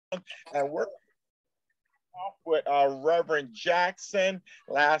and we're off with Reverend Jackson.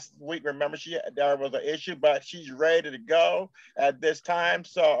 Last week, remember, there was an issue, but she's ready to go at this time.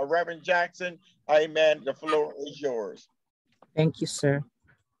 So, Reverend Jackson, amen. The floor is yours. Thank you, sir.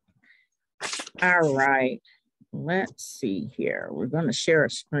 All right. Let's see here. We're going to share a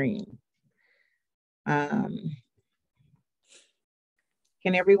screen. Can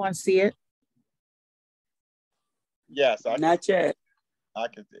everyone see it? Yes. Not yet. I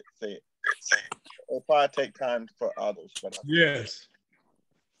can see it. It'll probably take time for others. But yes.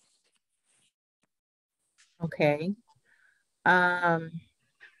 Okay.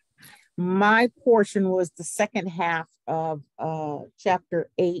 My portion was the second half of chapter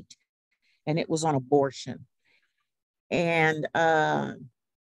 8, and it was on abortion. And I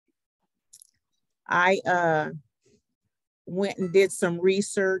went and did some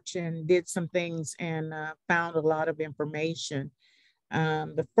research and did some things and found a lot of information.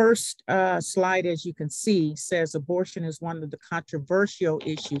 The first slide, as you can see, says abortion is one of the controversial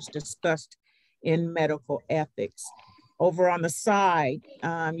issues discussed in medical ethics. Over on the side,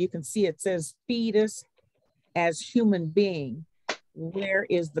 you can see it says fetus as human being. Where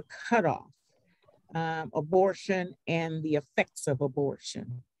is the cutoff? Abortion and the effects of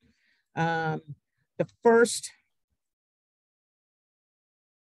abortion. The first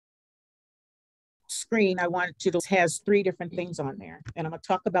screen I wanted to has 3 different things on there, and I'm going to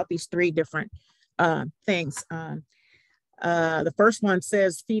talk about these 3 different things. The first one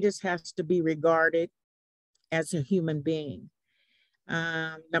says fetus has to be regarded as a human being.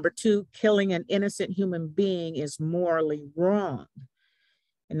 Number 2, killing an innocent human being is morally wrong.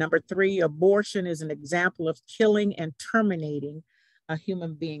 And number 3, abortion is an example of killing and terminating a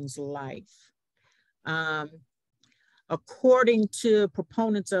human being's life. According to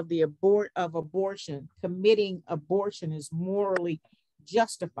proponents of the abortion, committing abortion is morally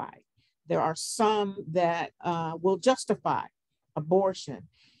justified. There are some that will justify abortion.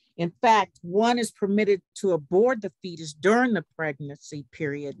 In fact, one is permitted to abort the fetus during the pregnancy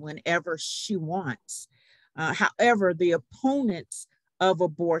period whenever she wants. However, the opponents of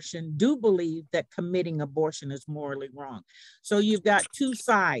abortion do believe that committing abortion is morally wrong. So you've got 2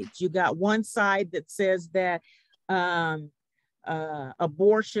 sides. You got one side that says that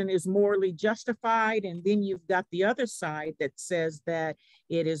abortion is morally justified, and then you've got the other side that says that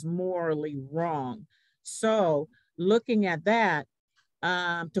it is morally wrong. So looking at that,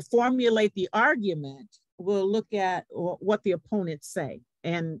 to formulate the argument, we'll look at what the opponents say.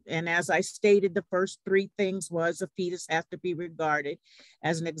 And as I stated, the first 3 things was a fetus has to be regarded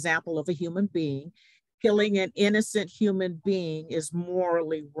as an example of a human being. Killing an innocent human being is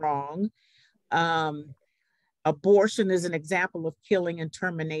morally wrong. Abortion is an example of killing and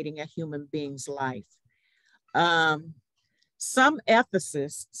terminating a human being's life. Some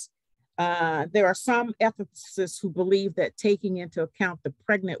ethicists, there are some ethicists who believe that taking into account the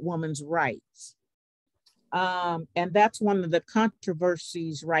pregnant woman's rights, and that's one of the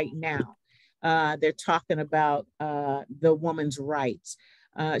controversies right now. They're talking about the woman's rights.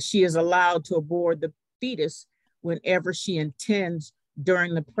 She is allowed to abort the fetus whenever she intends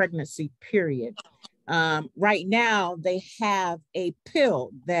during the pregnancy period. Right now, they have a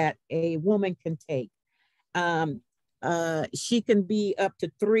pill that a woman can take. She can be up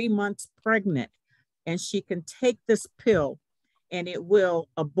to 3 months pregnant, and she can take this pill and it will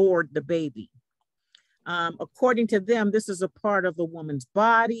abort the baby. According to them, this is a part of the woman's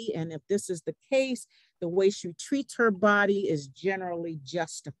body, and if this is the case, the way she treats her body is generally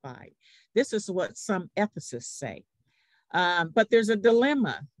justified. This is what some ethicists say. But there's a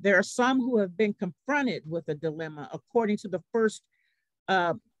dilemma. There are some who have been confronted with a dilemma. According to the first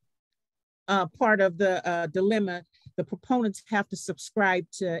part of the dilemma, the proponents have to subscribe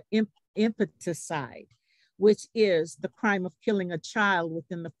to infanticide, which is the crime of killing a child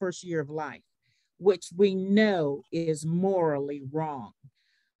within the first year of life, which we know is morally wrong.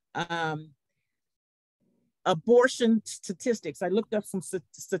 Abortion statistics, I looked up some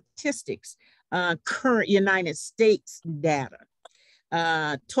statistics, current United States data.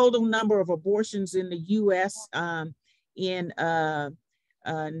 Total number of abortions in the US in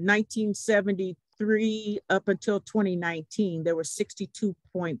 1973 up until 2019, there were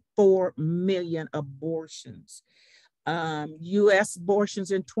 62.4 million abortions. US abortions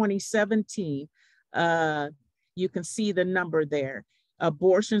in 2017, you can see the number there.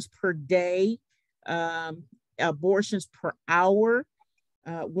 Abortions per day, abortions per hour,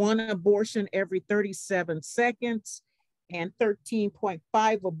 1 abortion every 37 seconds, and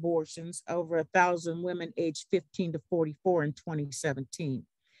 13.5 abortions over 1,000 women aged 15 to 44 in 2017.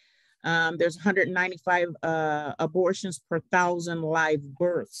 There's 195 abortions per 1,000 live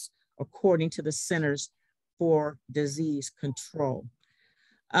births, according to the Centers for Disease Control.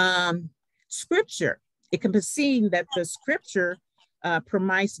 Scripture, it can be seen that the scripture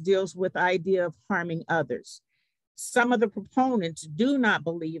premise deals with the idea of harming others. Some of the proponents do not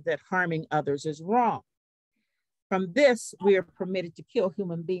believe that harming others is wrong. From this, we are permitted to kill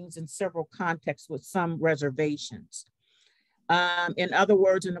human beings in several contexts with some reservations. In other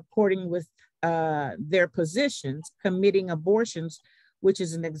words, and according with their positions, committing abortions, which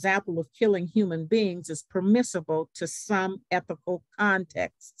is an example of killing human beings, is permissible to some ethical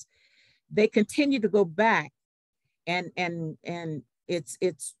contexts. They continue to go back, and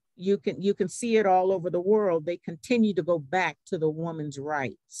it's you can see it all over the world. They continue to go back to the woman's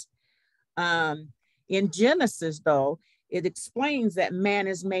rights. In Genesis, though, it explains that man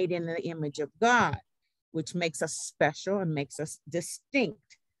is made in the image of God, which makes us special and makes us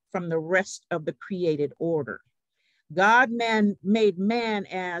distinct from the rest of the created order. God made man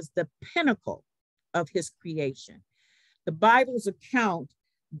as the pinnacle of his creation. The Bible's account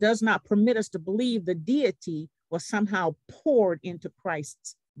does not permit us to believe the deity was somehow poured into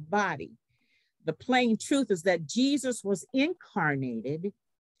Christ's body. The plain truth is that Jesus was incarnated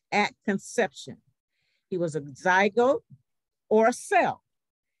at conception. He was a zygote or a cell.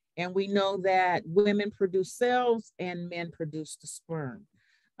 And we know that women produce cells and men produce the sperm.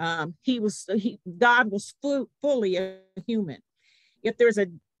 God was fully a human. If there's a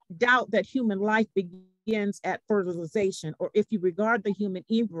doubt that human life begins at fertilization, or if you regard the human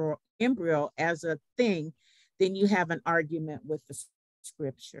embryo as a thing, then you have an argument with the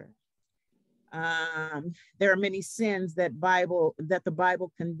scripture. There are many sins that the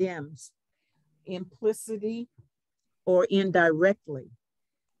Bible condemns, implicitly or indirectly.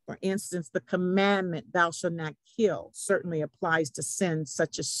 For instance, the commandment, thou shalt not kill, certainly applies to sins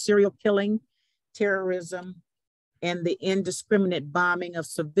such as serial killing, terrorism, and the indiscriminate bombing of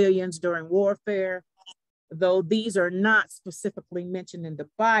civilians during warfare. Though these are not specifically mentioned in the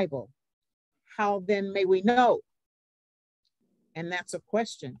Bible, how then may we know? And that's a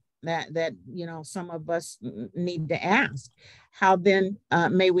question that some of us need to ask. How then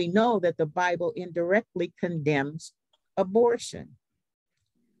may we know that the Bible indirectly condemns abortion?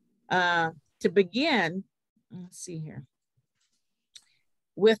 To begin, let's see here.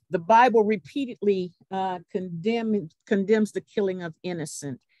 With the Bible repeatedly condemns the killing of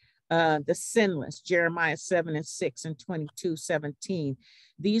innocent, the sinless, Jeremiah 7:6 and 22:17.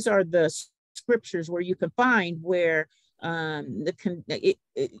 These are the scriptures where you can find where it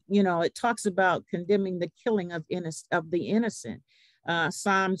talks about condemning the killing of the innocent.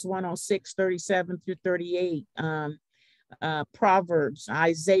 Psalms 106, 37 through 38, Proverbs,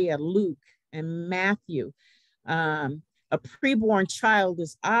 Isaiah, Luke, and Matthew. A preborn child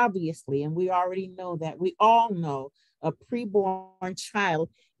is obviously, and we already know that, we all know a preborn child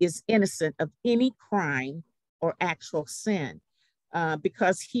is innocent of any crime or actual sin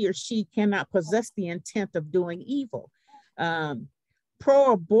because he or she cannot possess the intent of doing evil.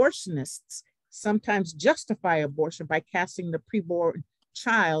 Pro-abortionists sometimes justify abortion by casting the preborn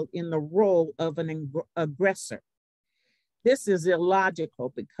child in the role of an aggressor. This is illogical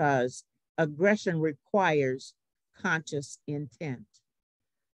because aggression requires conscious intent.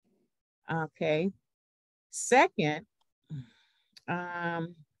 Okay. Second,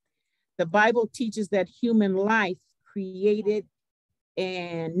 the Bible teaches that human life created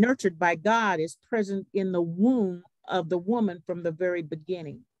and nurtured by God is present in the womb of the woman from the very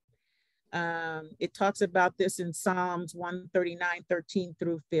beginning. It talks about this in Psalms 139, 13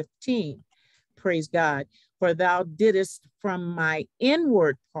 through 15. Praise God. For thou didst from my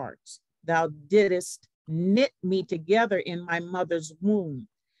inward parts, thou didst knit me together in my mother's womb.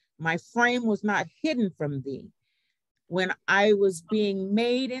 My frame was not hidden from thee. When I was being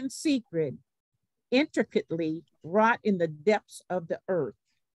made in secret, intricately wrought in the depths of the earth.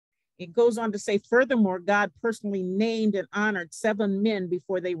 It goes on to say, furthermore, God personally named and honored 7 men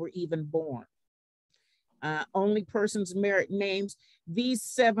before they were even born. Only persons merit names. These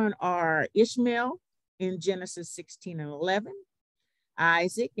 7 are Ishmael in Genesis 16 and 11,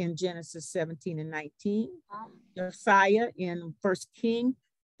 Isaac in Genesis 17 and 19, Josiah in 1 King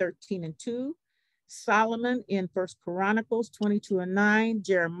 13 and 2, Solomon in 1 Chronicles 22 and 9,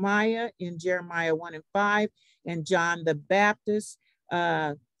 Jeremiah in Jeremiah 1 and 5, and John the Baptist,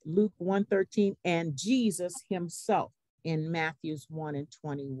 Luke 1:13, and Jesus himself in Matthews 1 and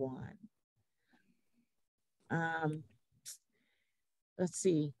 21. Let's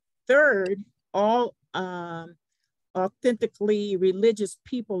see. Third, all authentically religious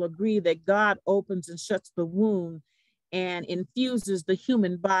people agree that God opens and shuts the womb and infuses the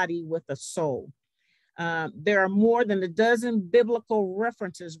human body with a soul. There are more than a dozen biblical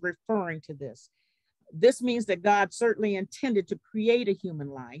references referring to this. This means that God certainly intended to create a human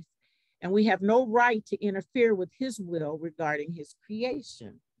life, and we have no right to interfere with his will regarding his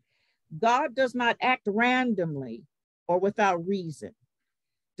creation. God does not act randomly or without reason.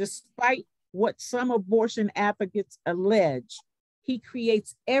 Despite what some abortion advocates allege, he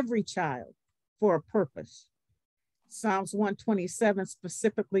creates every child for a purpose. Psalms 127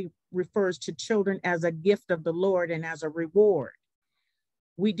 specifically refers to children as a gift of the Lord and as a reward.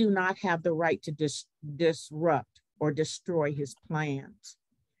 We do not have the right to disrupt or destroy his plans.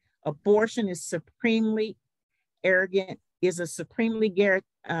 Abortion is supremely arrogant, is a supremely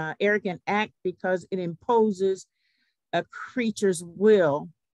arrogant act because it imposes a creature's will,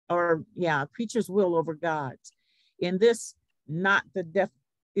 a creature's will over God's. Is this not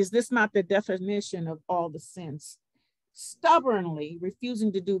the definition of all the sins? Stubbornly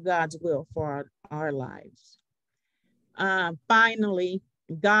refusing to do God's will for our lives. Finally,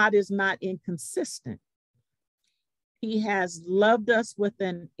 God is not inconsistent. He has loved us with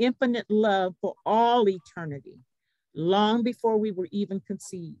an infinite love for all eternity, long before we were even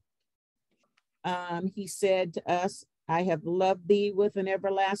conceived. He said to us, I have loved thee with an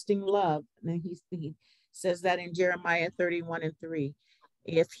everlasting love. And he says that in Jeremiah 31:3.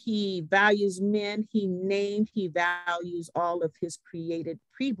 If he values men, he values all of his created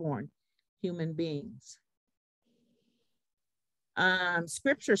preborn human beings.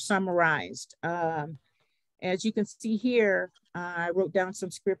 Scripture summarized. As you can see here, I wrote down some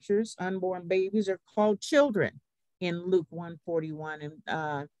scriptures. Unborn babies are called children in Luke 1:41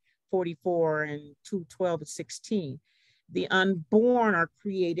 and 44 and 2:12-16. The unborn are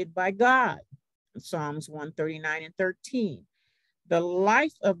created by God, Psalms 139:13. The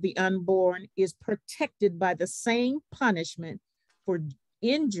life of the unborn is protected by the same punishment for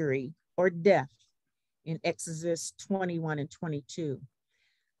injury or death in Exodus 21:22.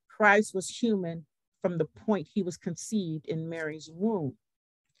 Christ was human from the point he was conceived in Mary's womb.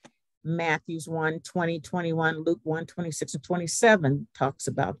 Matthews 1:20-21, Luke 1:26-27 talks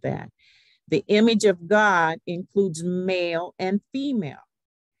about that. The image of God includes male and female.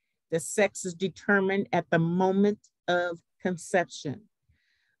 The sex is determined at the moment of conception.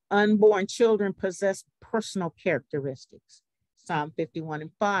 Unborn children possess personal characteristics. Psalm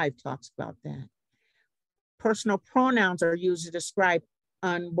 51:5 talks about that. Personal pronouns are used to describe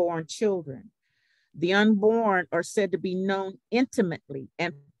unborn children. The unborn are said to be known intimately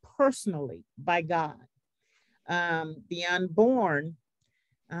and personally by God. The unborn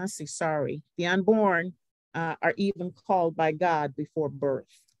are even called by God before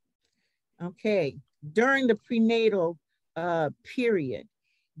birth. Okay, during the prenatal period,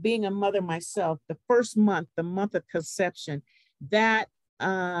 being a mother myself, the first month, the month of conception, that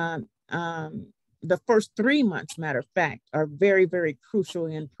the first 3 months, matter of fact, are very, very crucial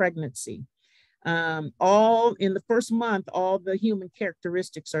in pregnancy. All in the first month, all the human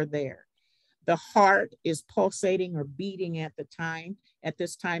characteristics are there. The heart is pulsating or beating at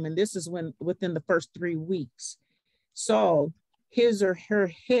this time, and this is within the first 3 weeks. So his or her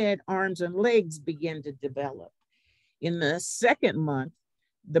head, arms, and legs begin to develop. In the second month,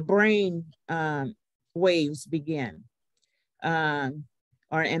 the brain waves begin, and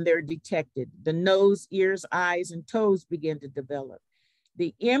they're detected. The nose, ears, eyes, and toes begin to develop.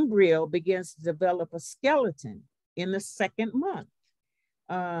 The embryo begins to develop a skeleton in the second month.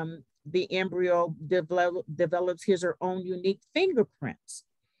 The embryo develops his or her own unique fingerprints.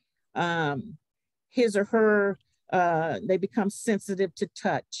 His or her, they become sensitive to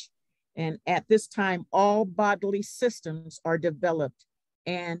touch. And at this time, all bodily systems are developed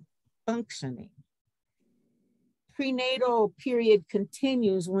and functioning. Prenatal period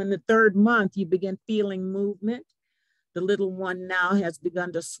continues when the third month you begin feeling movement. The little one now has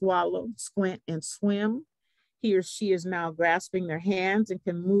begun to swallow, squint, and swim. He or she is now grasping their hands and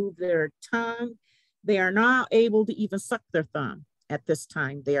can move their tongue. They are now able to even suck their thumb. At this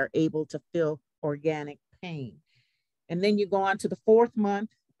time, they are able to feel organic pain. And then you go on to the fourth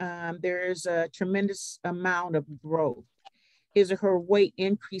month. There is a tremendous amount of growth. His or her weight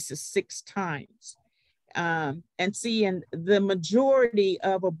increases 6 times. And the majority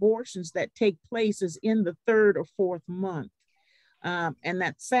of abortions that take place is in the 3rd or 4th month. And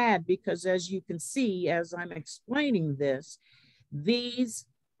that's sad because, as you can see, as I'm explaining this, these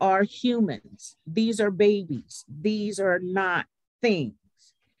are humans. These are babies. These are not things.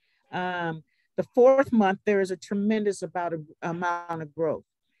 The 4th month, there is a tremendous amount of growth.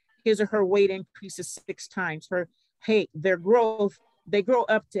 His or her weight increases 6 times. They grow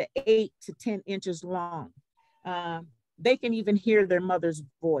up to 8 to 10 inches long. they can even hear their mother's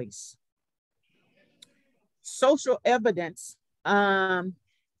voice. Social evidence,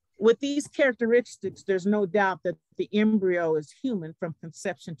 with these characteristics, there's no doubt that the embryo is human from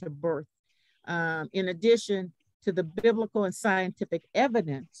conception to birth. In addition to the biblical and scientific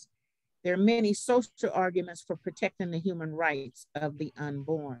evidence, there are many social arguments for protecting the human rights of the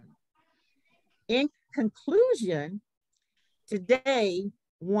unborn. In conclusion, today,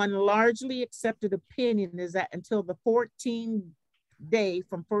 one largely accepted opinion is that until the 14th day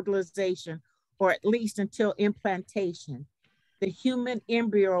from fertilization, or at least until implantation, the human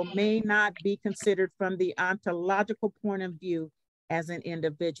embryo may not be considered from the ontological point of view as an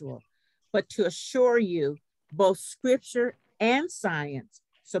individual. But to assure you, both scripture and science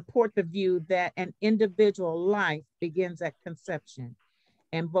support the view that an individual life begins at conception,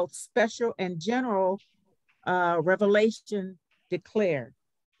 and both special and general revelation declare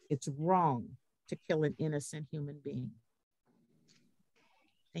it's wrong to kill an innocent human being.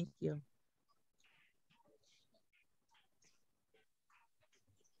 Thank you.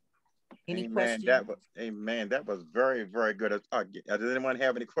 Any questions? That was very, very good. Does anyone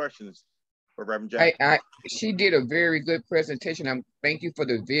have any questions for Reverend Jackson? She did a very good presentation. Thank you for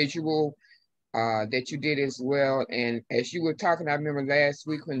the visual that you did as well. And as you were talking, I remember last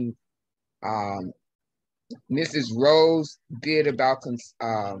week when Mrs. Rose did about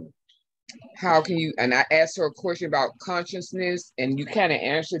how can you, and I asked her a question about consciousness, and you kind of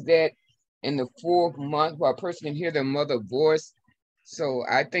answered that in the 4th month where a person can hear their mother's voice. So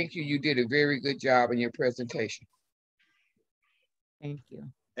I think you did a very good job in your presentation. Thank you.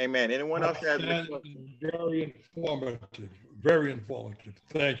 Amen. Anyone else have any questions? Very informative. Very informative.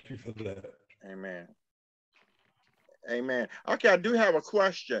 Thank you for that. Amen. Amen. Okay, I do have a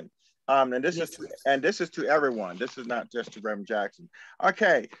question. And this is to everyone. This is not just to Reverend Jackson.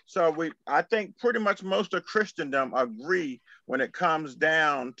 Okay, so I think pretty much most of Christendom agree when it comes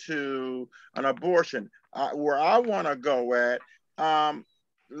down to an abortion. Where I want to go at,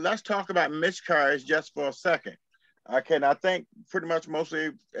 let's talk about miscarriage just for a second. Okay, and I think pretty much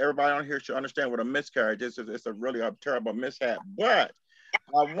mostly everybody on here should understand what a miscarriage is. It's a really terrible mishap. But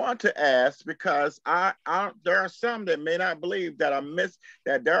I want to ask, because there are some that may not believe that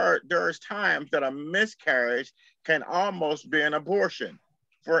there's times that a miscarriage can almost be an abortion.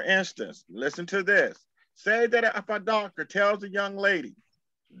 For instance, listen to this. Say that if a doctor tells a young lady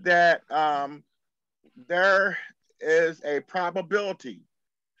that there is a probability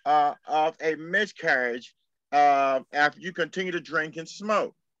of a miscarriage after you continue to drink and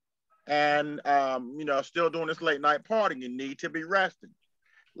smoke, and still doing this late night partying, you need to be resting.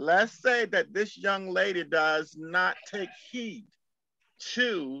 Let's say that this young lady does not take heed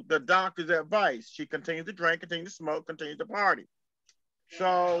to the doctor's advice. She continues to drink, continues to smoke, continues to party.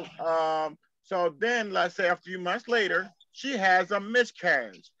 So then let's say a few months later, she has a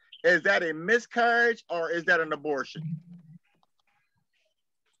miscarriage. Is that a miscarriage or is that an abortion?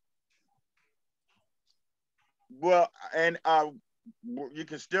 Well, and you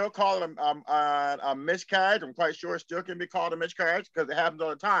can still call it a miscarriage. I'm quite sure it still can be called a miscarriage because it happens all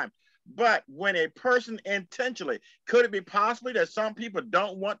the time. But when a person intentionally, could it be possibly that some people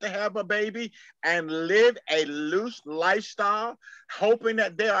don't want to have a baby and live a loose lifestyle, hoping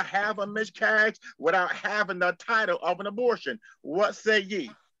that they'll have a miscarriage without having the title of an abortion? What say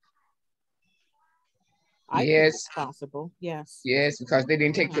ye? I think it's possible. Yes. Yes, because they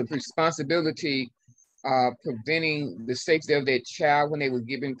didn't take the responsibility preventing the safety of their child when they were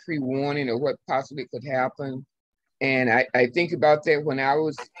given pre-warning or what possibly could happen. And I think about that when I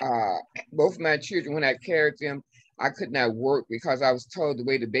was, both my children, when I carried them, I could not work because I was told the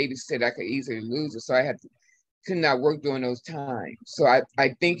way the baby said I could easily lose it. So I could not work during those times. So I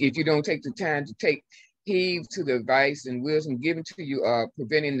think if you don't take the time to take heed to the advice and wisdom given to you,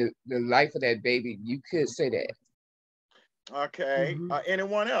 preventing the life of that baby, you could say that. Okay.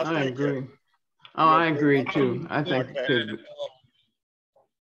 Anyone else? I agree. Oh, I agree too. I think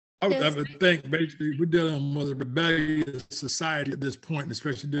I would think basically we're dealing with a rebellious society at this point,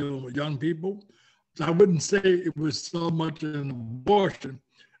 especially dealing with young people. So I wouldn't say it was so much an abortion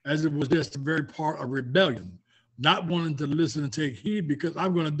as it was just a very part of rebellion, not wanting to listen and take heed because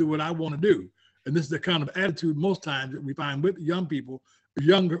I'm going to do what I want to do. And this is the kind of attitude most times that we find with young people,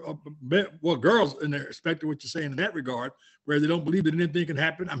 younger, well, girls in there, especially what you're saying in that regard, where they don't believe that anything can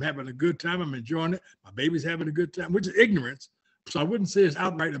happen. I'm having a good time. I'm enjoying it. My baby's having a good time, which is ignorance. So I wouldn't say it's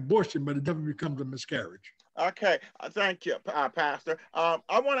outright abortion, but it definitely becomes a miscarriage. Okay, thank you, Pastor. I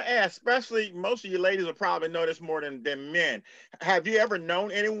want to ask, especially most of you ladies will probably know this more than men. Have you ever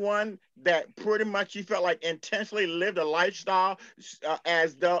known anyone that pretty much you felt like intentionally lived a lifestyle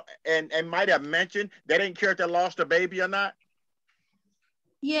as though, and might have mentioned they didn't care if they lost a baby or not?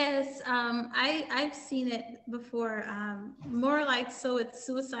 Yes, I've seen it before. More like, so it's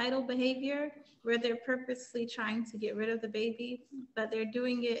suicidal behavior where they're purposely trying to get rid of the baby, but they're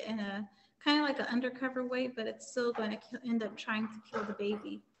doing it in a kind of like an undercover way, but it's still going to end up trying to kill the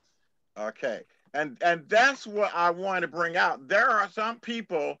baby. Okay, and that's what I want to bring out. There are some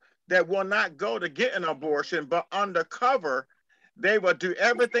people that will not go to get an abortion, but undercover, they will do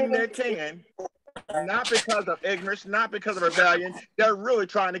everything they can, not because of ignorance, not because of rebellion. They're really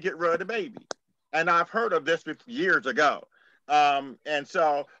trying to get rid of the baby. And I've heard of this years ago. And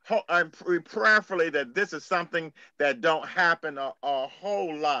so I'm prayerfully that this is something that don't happen a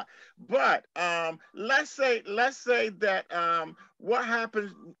whole lot. But let's say that what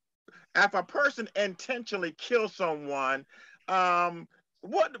happens if a person intentionally kills someone?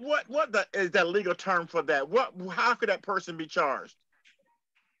 What is that legal term for that? How could that person be charged?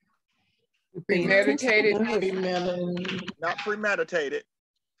 Premeditated. Not premeditated.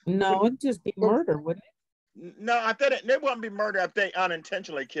 No, it'd just be murder, wouldn't it? No, I thought it wouldn't be murder if they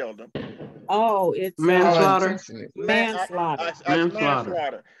unintentionally killed them. Oh, it's manslaughter.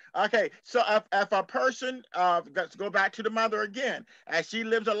 Manslaughter. Okay, so if a person, let's go back to the mother again, as she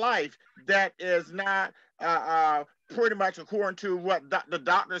lives a life that is not pretty much according to what the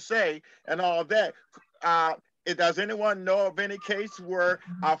doctors say and all that, does anyone know of any case where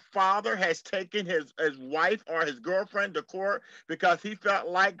a father has taken his wife or his girlfriend to court because he felt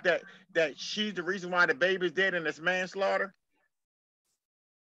like that she's the reason why the baby's dead and it's manslaughter?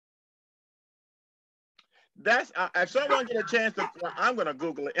 That's if someone get a chance to, well, I'm going to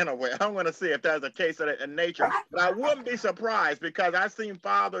Google it anyway. I'm going to see if there's a case of that in nature. But I wouldn't be surprised because I've seen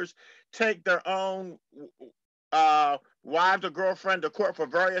fathers take their own wives or girlfriend to court for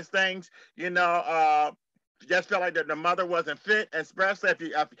various things. Just felt like that the mother wasn't fit, especially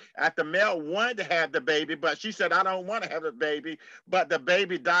if the male wanted to have the baby, but she said, I don't want to have the baby, but the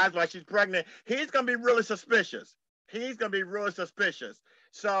baby dies while she's pregnant. He's going to be really suspicious.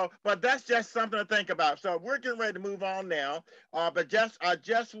 So, but that's just something to think about. So we're getting ready to move on now. But I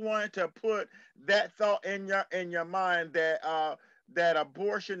just wanted to put that thought in your mind that that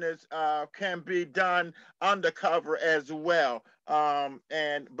abortion can be done undercover as well. But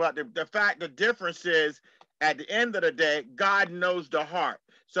the difference is, at the end of the day, God knows the heart.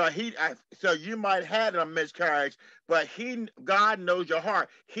 So you might have a miscarriage, but God knows your heart.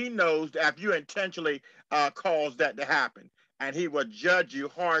 He knows that if you intentionally cause that to happen, and he will judge you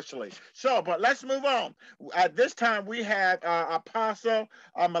harshly. So, but let's move on. At this time, we have Apostle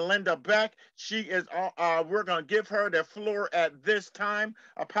Melinda Beck. She is. We're going to give her the floor at this time.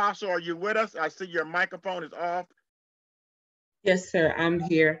 Apostle, are you with us? I see your microphone is off. Yes, sir. I'm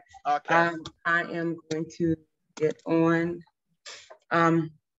here. Okay. I am going to get on.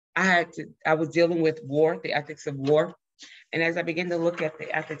 I was dealing with war, the ethics of war. And as I began to look at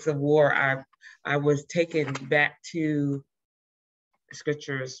the ethics of war, I was taken back to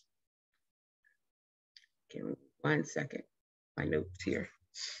scriptures. Give me 1 second. My notes here.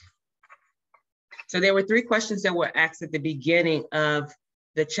 So there were 3 questions that were asked at the beginning of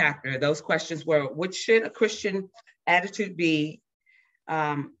the chapter. Those questions were, what should a Christian attitude be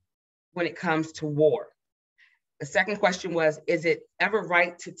when it comes to war? The second question was, is it ever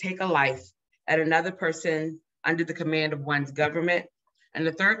right to take a life at another person under the command of one's government? And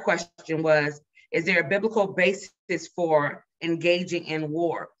the third question was, is there a biblical basis for engaging in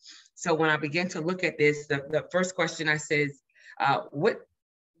war? So when I began to look at this, the first question I said, what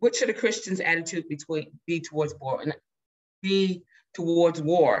should a Christian's attitude be towards war?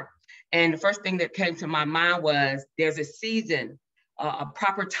 And the first thing that came to my mind was, there's a season, a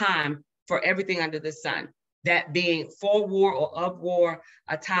proper time for everything under the sun. That being for war or of war,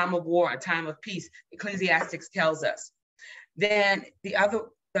 a time of peace. Ecclesiastes tells us. Then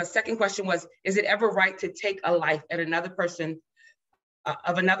the second question was, is it ever right to take a life at another person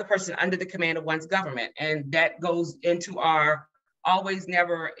under the command of one's government? And that goes into our always,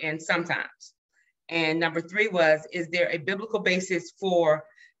 never, and sometimes. And number 3 was, is there a biblical basis for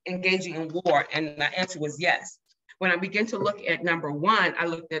engaging in war? And the answer was yes. When I begin to look at number 1, I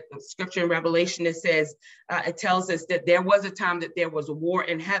looked at the scripture in Revelation that says, it tells us that there was a time that there was a war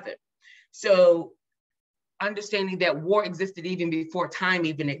in heaven. So understanding that war existed even before time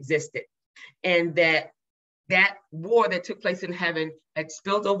even existed, and that war that took place in heaven had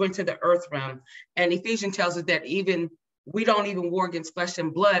spilled over into the earth realm. And Ephesians tells us that we don't even war against flesh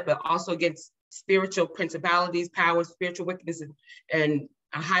and blood, but also against spiritual principalities, powers, spiritual wickedness, and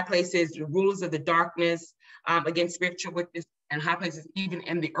high places, the rulers of the darkness, against spiritual wickedness and high places, even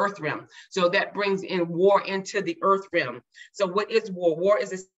in the earth realm. So that brings in war into the earth realm. So what is war? War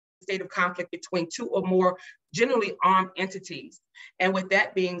is a state of conflict between two or more generally armed entities. And with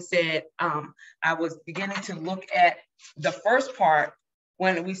that being said, I was beginning to look at the first part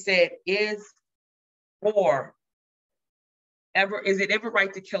when we said, is war ever, is it ever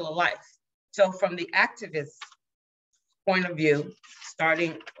right to kill a life? So from the activist point of view,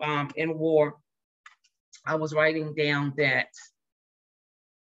 starting in war, I was writing down that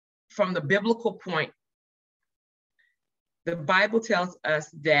from the biblical point, the Bible tells us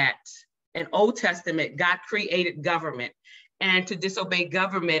that in Old Testament, God created government, and to disobey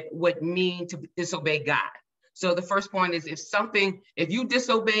government would mean to disobey God. So the first point is, if you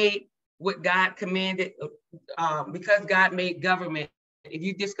disobeyed what God commanded, because God made government, if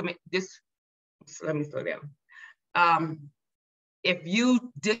you let me slow down. If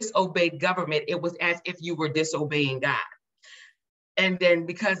you disobeyed government, it was as if you were disobeying God. And then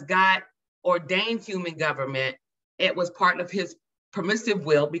because God ordained human government, it was part of his permissive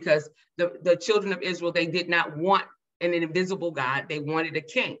will, because the children of Israel, they did not want an invisible God, they wanted a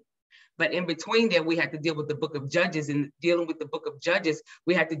king. But in between there, we had to deal with the book of Judges, and dealing with the book of Judges,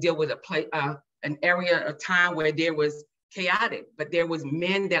 we had to deal with an area of time where there was chaotic, but there was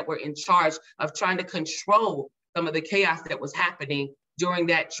men that were in charge of trying to control some of the chaos that was happening during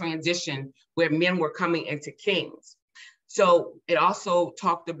that transition where men were coming into kings. So it also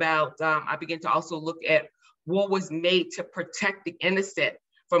talked about, I began to also look at war was made to protect the innocent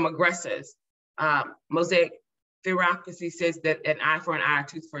from aggressors. Mosaic theocracy says that an eye for an eye, a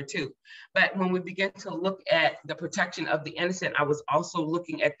tooth for a tooth. But when we begin to look at the protection of the innocent, I was also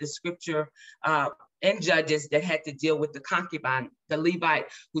looking at the scripture in Judges that had to deal with the concubine, the Levite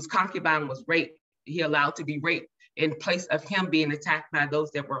whose concubine was raped. He allowed to be raped in place of him being attacked by those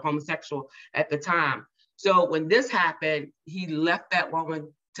that were homosexual at the time. So when this happened, he left that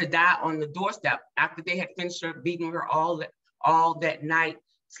woman to die on the doorstep after they had finished her, beating her all that night,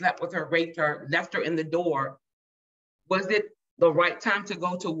 slept with her, raped her, left her in the door. Was it the right time to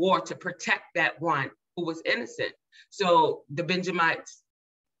go to war to protect that one who was innocent? So the Benjamites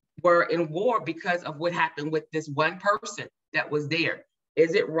were in war because of what happened with this one person that was there.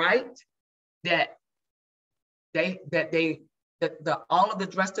 Is it right that all of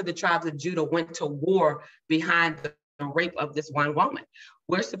the rest of the tribes of Judah went to war behind the rape of this one woman?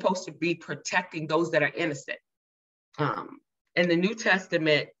 We're supposed to be protecting those that are innocent. In the New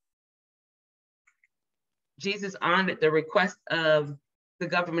Testament, Jesus honored the request of the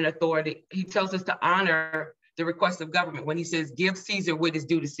government authority. He tells us to honor the request of government when he says, give Caesar what is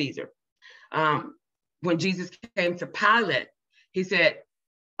due to Caesar. When Jesus came to Pilate, he said,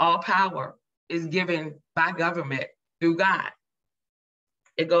 all power is given by government through God.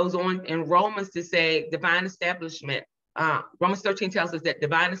 It goes on in Romans to say divine establishment. Romans 13 tells us that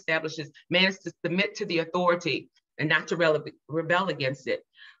divine establishes man is to submit to the authority and not to rebel against it.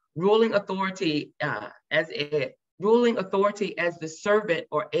 Ruling authority as the servant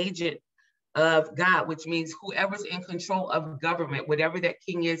or agent of God, which means whoever's in control of government, whatever that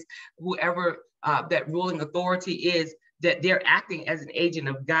king is, whoever that ruling authority is, that they're acting as an agent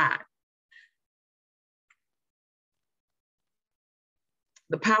of God.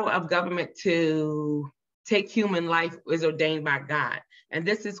 The power of government to take human life is ordained by God. And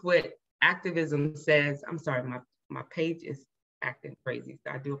this is what activism says. I'm sorry, my page is acting crazy,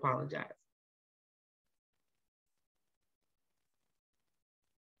 so I do apologize.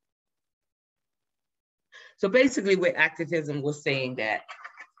 So basically what activism was saying that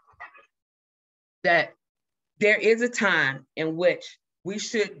there is a time in which we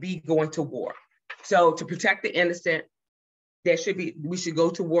should be going to war. So to protect the innocent, we should go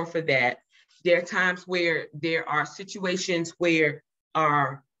to war for that. There are times where there are situations where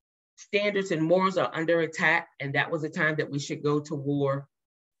our standards and morals are under attack, and that was a time that we should go to war.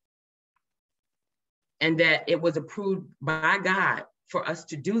 And that it was approved by God for us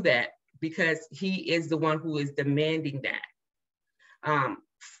to do that because he is the one who is demanding that.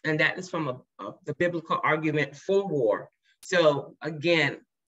 And that is from the biblical argument for war. So again,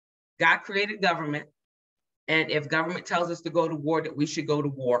 God created government. And if government tells us to go to war, that we should go to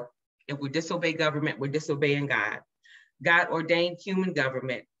war. If we disobey government, we're disobeying God. God ordained human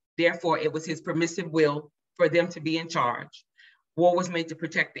government. Therefore, it was his permissive will for them to be in charge. War was made to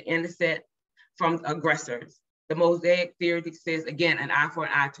protect the innocent from aggressors. The Mosaic theory says, again, an eye for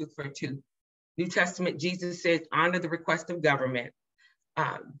an eye, tooth for a tooth. New Testament, Jesus says, honor the request of government.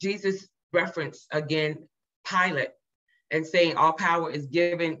 Jesus referenced, again, Pilate and saying all power is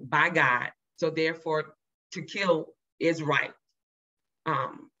given by God So therefore, to kill is right.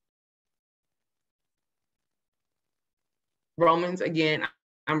 Romans, again,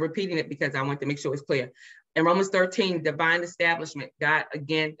 I'm repeating it because I want to make sure it's clear. In Romans 13, divine establishment, God,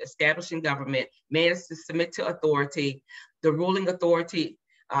 again, establishing government, man is to submit to authority. The ruling authority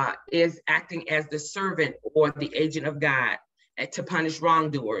is acting as the servant or the agent of God to punish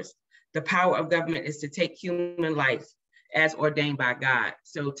wrongdoers. The power of government is to take human life as ordained by God.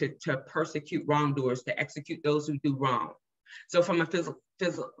 So to persecute wrongdoers, to execute those who do wrong. So from a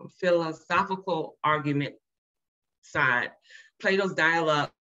philosophical argument side, Plato's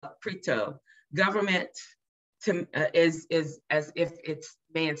dialogue, Crito, government is as if it's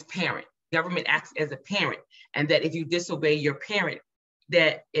man's parent. Government acts as a parent, and that if you disobey your parent,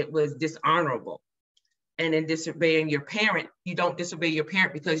 that it was dishonorable. And in disobeying your parent, you don't disobey your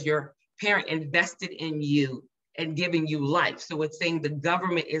parent because your parent invested in you and giving you life. So it's saying the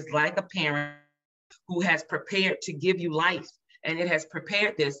government is like a parent who has prepared to give you life. And it has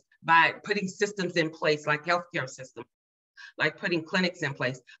prepared this by putting systems in place, like healthcare systems, like putting clinics in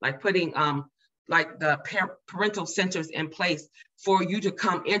place, like putting like the parental centers in place for you to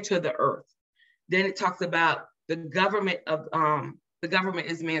come into the earth. Then it talks about the government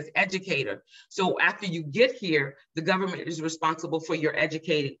is man's educator. So after you get here, the government is responsible for your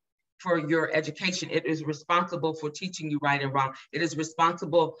education. It is responsible for teaching you right and wrong. It is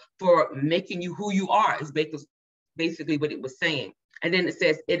responsible for making you who you are, is basically what it was saying. And then it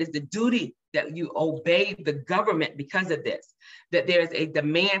says, it is the duty that you obey the government because of this, that there's a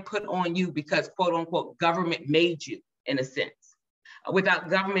demand put on you because, quote unquote, government made you, in a sense. Without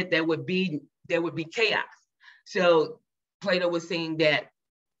government, there would be chaos. So Plato was saying that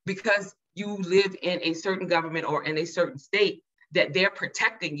because you live in a certain government or in a certain state, that they're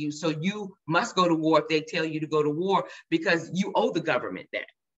protecting you. So you must go to war if they tell you to go to war, because you owe the government that,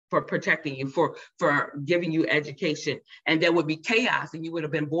 for protecting you, for giving you education. And there would be chaos, and you would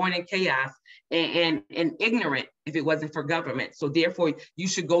have been born in chaos and ignorant if it wasn't for government. So therefore, you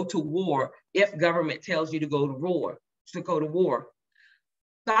should go to war if government tells you to go to war.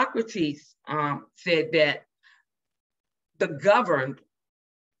 Socrates said that the governed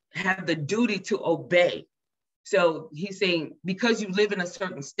have the duty to obey. So he's saying, because you live in a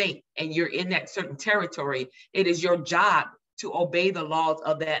certain state and you're in that certain territory, it is your job to obey the laws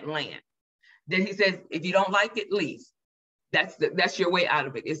of that land. Then he says, if you don't like it, leave. That's your way out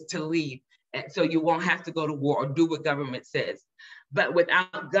of it, is to leave. And so you won't have to go to war or do what government says. But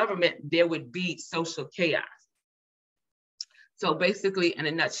without government, there would be social chaos. So basically, in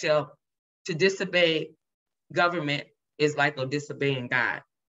a nutshell, to disobey government is like disobeying God.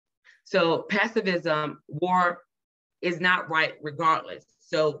 So pacifism, war is not right regardless.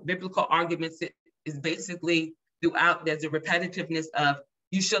 So biblical arguments is basically throughout, there's a repetitiveness of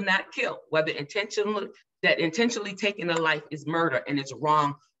you shall not kill, whether intentionally taking a life is murder, and it's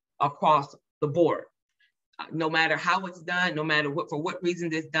wrong across the board. No matter how it's done, no matter for what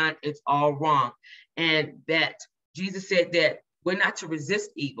reason it's done, it's all wrong. And that Jesus said that we're not to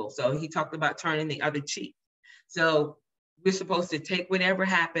resist evil. So he talked about turning the other cheek. So we're supposed to take whatever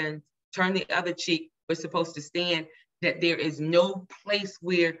happens, turn the other cheek. We're supposed to stand, that there is no place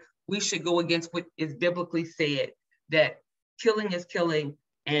where we should go against what is biblically said, that killing is killing,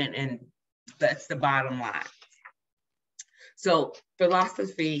 and that's the bottom line. So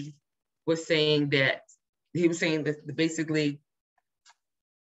philosophy was saying that, he was saying that basically,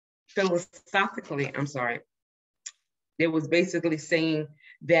 philosophically, it was basically saying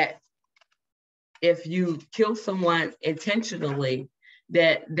that if you kill someone intentionally,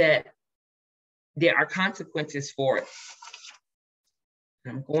 that there are consequences for it.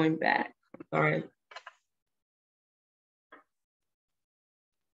 I'm going back, I'm sorry.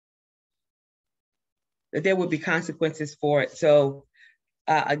 That there would be consequences for it. So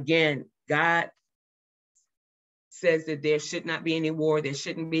again, God says that there should not be any war, there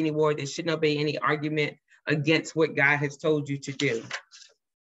shouldn't be any war, there should not be any argument against what God has told you to do.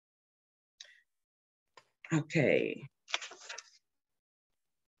 Okay.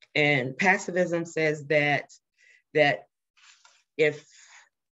 And pacifism says that if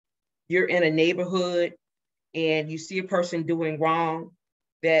you're in a neighborhood and you see a person doing wrong,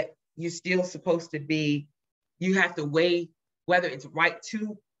 that you're still supposed to be, you have to weigh whether it's right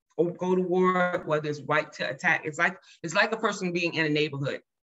to go to war, whether it's right to attack. It's like a person being in a neighborhood.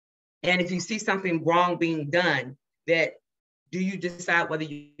 And if you see something wrong being done, that do you decide whether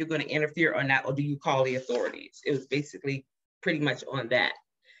you're going to interfere or not, or do you call the authorities? It was basically pretty much on that.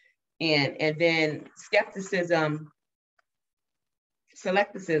 And then selectivism,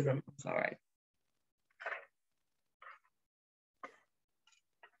 I'm sorry.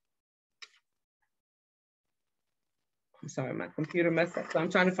 I'm sorry, my computer messed up, so I'm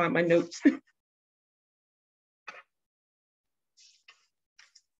trying to find my notes.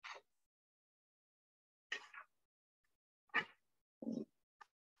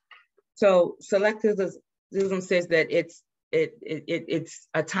 So selectivism says that it's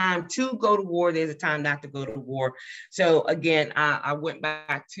a time to go to war. There's a time not to go to war. So again, I went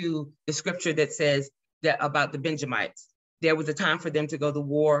back to the scripture that says that about the Benjamites. There was a time for them to go to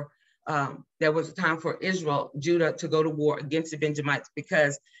war. There was a time for Israel, Judah, to go to war against the Benjamites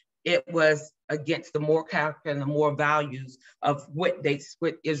because it was against the moral character and the moral values of what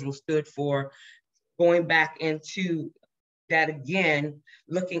Israel stood for. Going back into that again,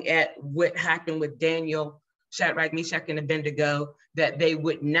 looking at what happened with Daniel, Shadrach, Meshach, and Abednego, that they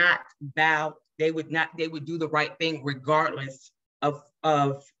would not bow, they would do the right thing regardless of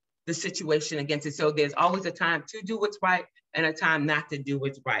the situation against it. So there's always a time to do what's right and a time not to do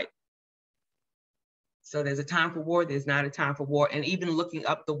what's right. So there's a time for war, there's not a time for war. And even looking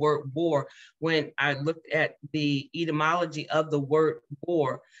up the word war, when I looked at the etymology of the word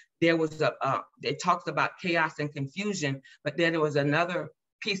war, there was it talks about chaos and confusion, but then there was another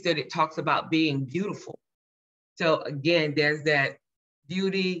piece that it talks about being beautiful. So again, there's that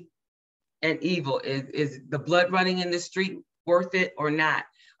beauty and evil. Is the blood running in the street worth it or not?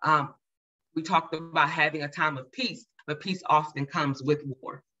 We talked about having a time of peace, but peace often comes with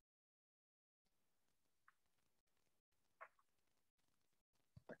war.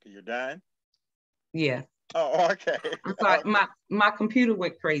 Okay, you're done? Yeah. Oh, okay. I'm sorry, my computer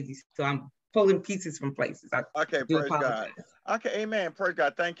went crazy, so I'm pulling pieces from places. Okay, praise God. Okay, amen. Praise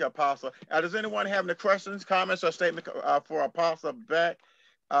God. Thank you, Apostle. Does anyone have any questions, comments, or statement for Apostle Beck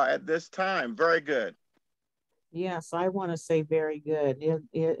at this time? Very good. Yes, I want to say very good.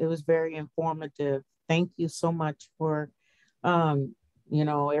 It was very informative. Thank you so much for,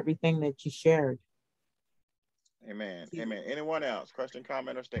 everything that you shared. Amen. Amen. Anyone else? Question,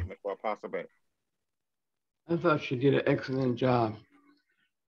 comment, or statement for Apostle Beck? I thought she did an excellent job.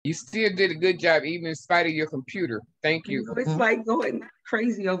 You still did a good job, even in spite of your computer. Thank you. It's like going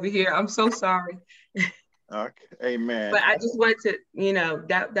crazy over here. I'm so sorry. Okay. Amen. But I just wanted to,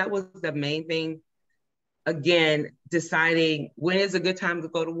 that was the main thing. Again, deciding when is a good time to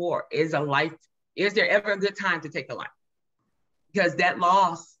go to war. Is there ever a good time to take a life? Because that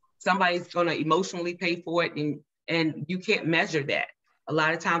loss, somebody's going to emotionally pay for it, and you can't measure that. A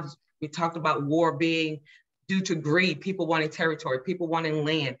lot of times we talked about war being due to greed, people wanting territory, people wanting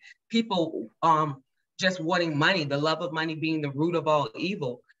land, people just wanting money, the love of money being the root of all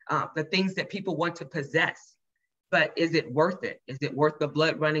evil, the things that people want to possess. But is it worth it? Is it worth the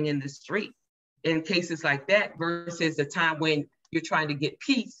blood running in the street? In cases like that versus the time when you're trying to get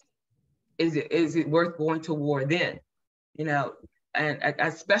peace, is it worth going to war then? And I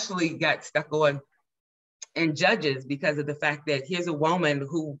especially got stuck on in Judges because of the fact that here's a woman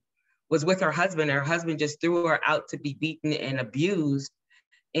who was with her husband. Her husband just threw her out to be beaten and abused,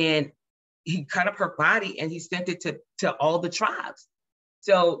 and he cut up her body and he sent it to all the tribes.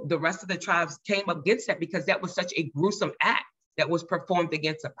 So the rest of the tribes came up against that because that was such a gruesome act that was performed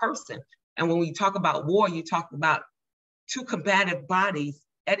against a person. And when we talk about war, you talk about two combative bodies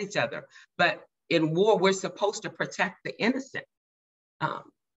at each other. But in war, we're supposed to protect the innocent.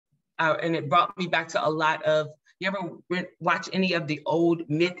 And it brought me back to a lot of, you ever watch any of the old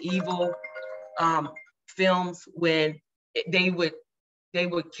medieval films when they would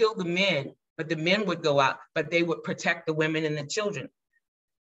kill the men, but the men would go out, but they would protect the women and the children.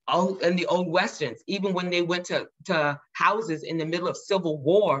 All in the old Westerns, even when they went to houses in the middle of Civil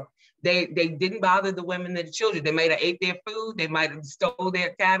War, they didn't bother the women and the children. They might have ate their food, they might have stole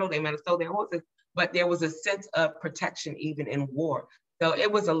their cattle, they might have stole their horses, but there was a sense of protection even in war. So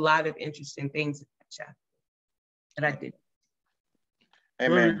it was a lot of interesting things in that chapter that I did.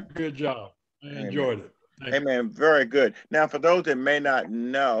 Amen. Very good job. I enjoyed it. Amen. Very good. Now, for those that may not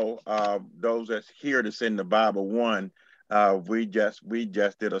know, those that's here that's in the Bible, we just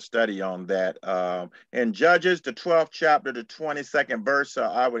did a study on that. In Judges, the 12th chapter, the 22nd verse,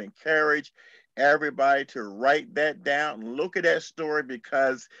 I would encourage everybody to write that down and look at that story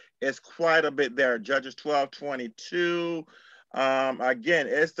because it's quite a bit there. Judges 12:22. Again,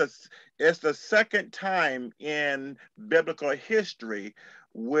 it's the second time in biblical history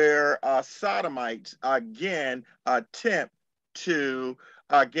where sodomites again attempt to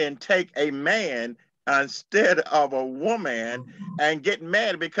take a man instead of a woman and get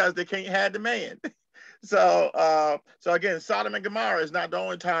mad because they can't have the man. So again, Sodom and Gomorrah is not the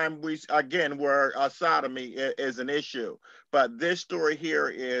only time where sodomy is an issue, but this story here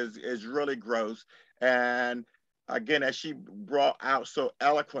is really gross. And again, as she brought out so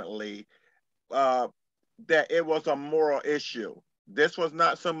eloquently, that it was a moral issue. This was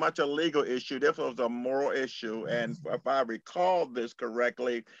not so much a legal issue. This was a moral issue. And if I recall this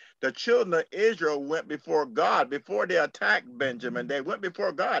correctly, the children of Israel went before God before they attacked Benjamin. They went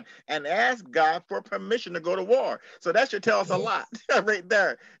before God and asked God for permission to go to war. So that should tell us a lot right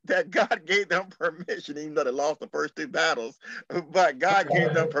there, that God gave them permission, even though they lost the first 2 battles. But God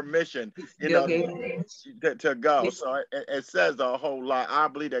gave them permission, you know, to go. So it says a whole lot. I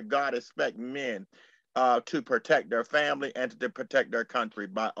believe that God expects men to protect their family and to protect their country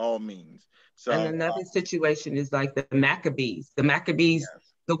by all means. So, and another situation is like the Maccabees. The Maccabees, yes.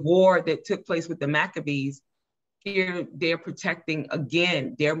 The war that took place with the Maccabees, here they're protecting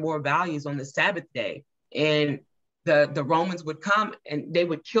again their moral values on the Sabbath day. And the Romans would come and they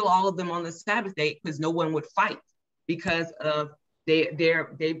would kill all of them on the Sabbath day because no one would fight because of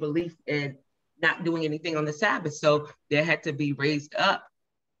their belief in not doing anything on the Sabbath. So there had to be raised up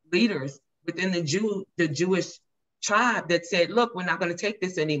leaders within the Jewish tribe that said, look, we're not going to take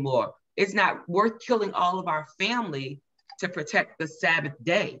this anymore. It's not worth killing all of our family to protect the Sabbath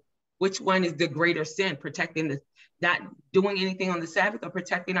day. Which one is the greater sin, not doing anything on the Sabbath or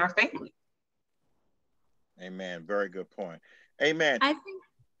protecting our family? Amen. Very good point. Amen. I think.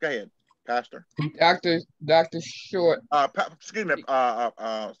 Go ahead, Pastor. Dr. Short. Excuse me,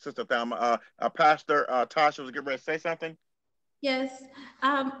 Sister Thelma. Pastor Tasha was getting ready to say something. Yes,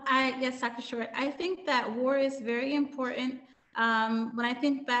 yes, Dr. Short. I think that war is very important. When I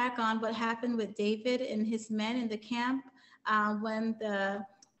think back on what happened with David and his men in the camp, when their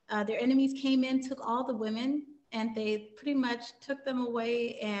enemies came in, took all the women, and they pretty much took them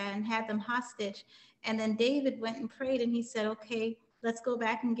away and had them hostage. And then David went and prayed, and he said, "Okay, let's go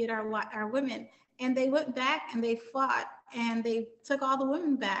back and get our women." And they went back and they fought, and they took all the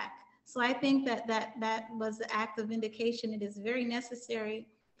women back. So I think that was the act of vindication. It is very necessary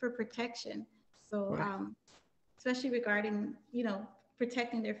for protection. So especially regarding,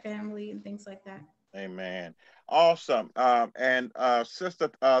 protecting their family and things like that. Amen. Awesome. And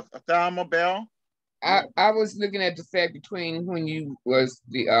Sister Thelma Bell. I was looking at the fact between when you was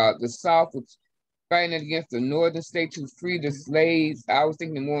the South was fighting against the northern state to free the slaves. I was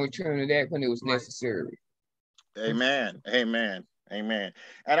thinking more in terms of that when it was necessary. Amen. Amen. Amen.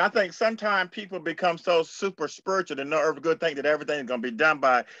 And I think sometimes people become so super spiritual and know every good thing that everything is going to be done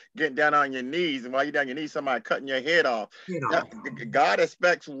by getting down on your knees. And while you're down on your knees, somebody cutting your head off. God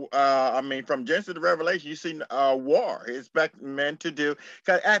expects, from Genesis to Revelation, you see war. He expects men to do.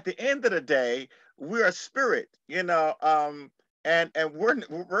 Because at the end of the day, we're a spirit, and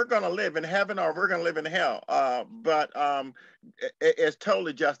we're going to live in heaven or we're going to live in hell. But it's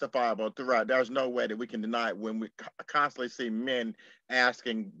totally justifiable throughout. There's no way that we can deny it when we constantly see men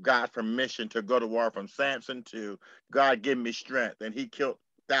asking God permission to go to war, from Samson to God give me strength. And he killed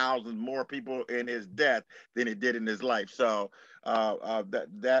thousands more people in his death than he did in his life. So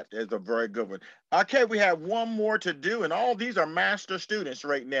that is a very good one. Okay, we have one more to do, and all these are master students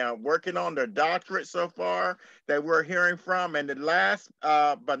right now working on their doctorate so far that we're hearing from. And the last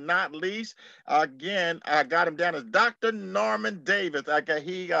but not least, again, I got him down as Dr. Norman Davis.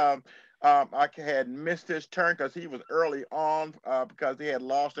 He had missed his turn because he was early on because he had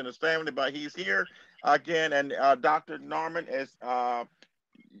lost in his family, but he's here again. And Dr. Norman is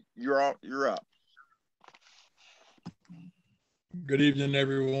you're up. Good evening,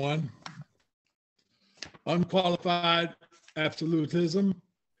 everyone. Unqualified absolutism.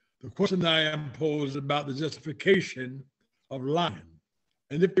 The question I am posed about the justification of lying,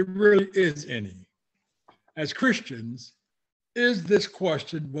 and if it really is any. As Christians, is this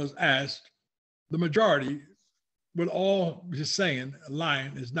question was asked, the majority would all be saying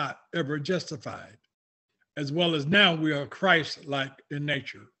lying is not ever justified, as well as now we are Christ-like in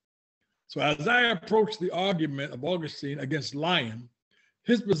nature. So as I approach the argument of Augustine against lying,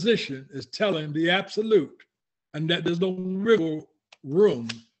 his position is telling the absolute, and that there's no wiggle room.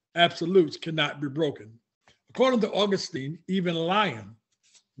 Absolutes cannot be broken. According to Augustine, even lying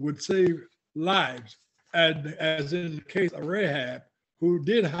would save lives, as in the case of Rahab, who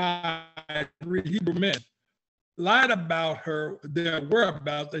did hide 3 Hebrew men, lied about their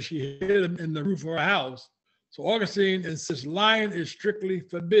whereabouts, that she hid them in the roof of her house. So Augustine insists lying is strictly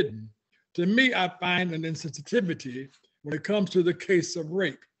forbidden. To me, I find an insensitivity when it comes to the case of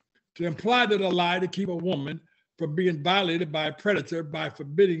rape, to imply that a lie to keep a woman from being violated by a predator by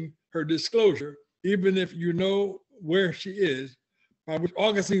forbidding her disclosure, even if you know where she is, by which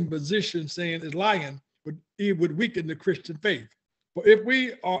Augustine's position saying is lying would weaken the Christian faith. For if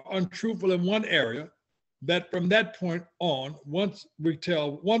we are untruthful in one area, that from that point on, once we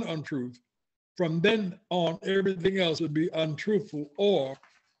tell one untruth, from then on, everything else would be untruthful or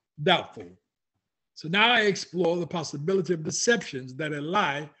doubtful. So now I explore the possibility of deceptions that a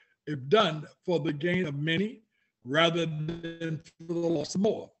lie, if done for the gain of many, rather than for the loss of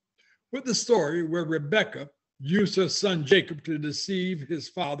more. With the story where Rebekah used her son Jacob to deceive his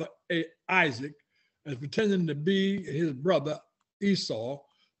father Isaac as pretending to be his brother Esau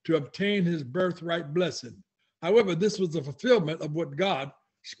to obtain his birthright blessing. However, this was the fulfillment of what God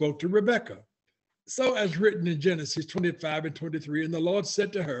spoke to Rebekah. So as written in Genesis 25 and 23, and the Lord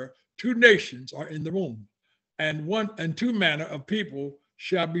said to her, 2 nations are in the womb, and 2 manner of people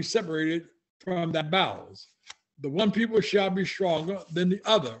shall be separated from thy bowels. The one people shall be stronger than the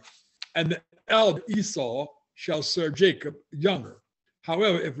other, and the elder Esau shall serve Jacob younger.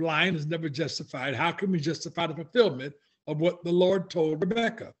 However, if lying is never justified, how can we justify the fulfillment of what the Lord told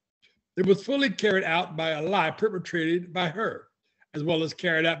Rebekah? It was fully carried out by a lie perpetrated by her, as well as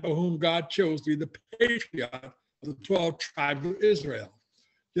carried out by whom God chose to be the patriarch of the 12 tribes of Israel.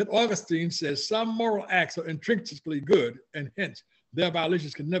 Yet Augustine says some moral acts are intrinsically good, and hence their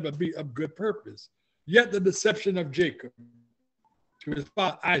violations can never be of good purpose. Yet the deception of Jacob to his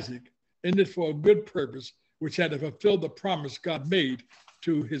father Isaac ended for a good purpose, which had to fulfill the promise God made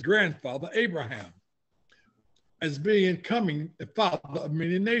to his grandfather Abraham, as being coming the father of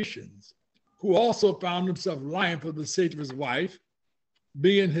many nations, who also found himself lying for the sake of his wife,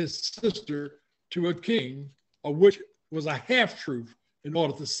 being his sister to a king, of which was a half-truth in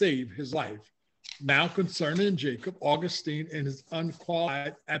order to save his life. Now concerning Jacob, Augustine in his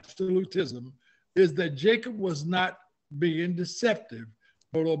unqualified absolutism is that Jacob was not being deceptive,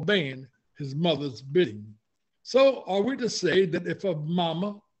 but obeying his mother's bidding. So are we to say that if a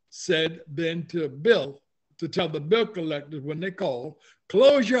mama said then to tell the bill collectors when they call,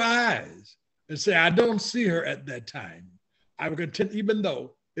 close your eyes and say, I don't see her at that time, I will contend, even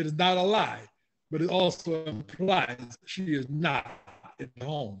though it is not a lie, but it also implies she is not at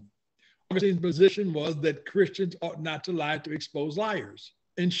home. Augustine's position was that Christians ought not to lie to expose liars.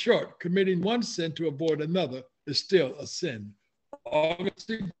 In short, committing one sin to avoid another is still a sin.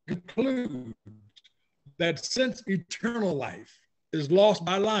 Augustine concludes that since eternal life is lost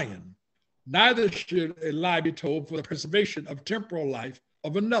by lying, neither should a lie be told for the preservation of temporal life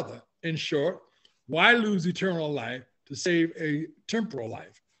of another. In short, why lose eternal life to save a temporal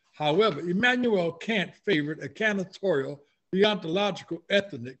life? However, Immanuel Kant favored a canatorial, deontological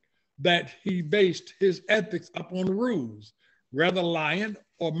ethic that he based his ethics upon rules. Rather, lying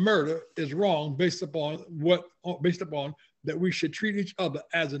or murder is wrong based upon that we should treat each other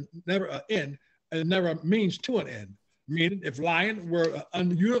as never an end and never means to an end. Meaning, if lying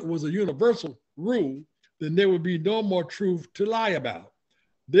was a universal rule, then there would be no more truth to lie about.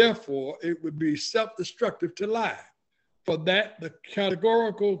 Therefore, it would be self-destructive to lie. For that, the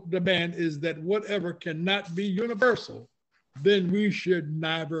categorical demand is that whatever cannot be universal, then we should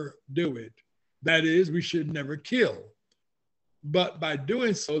never do it. That is, we should never kill. But by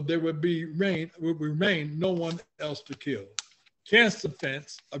doing so, there would remain no one else to kill. Kant's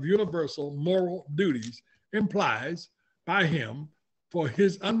defense of universal moral duties implies by him, for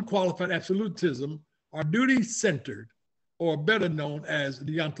his unqualified absolutism, are duty-centered, or better known as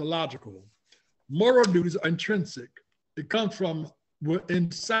deontological. Moral duties are intrinsic. It comes from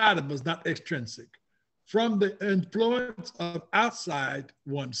inside of us, not extrinsic. From the influence of outside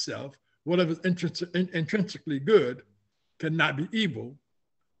oneself, whatever is intrinsically good cannot be evil.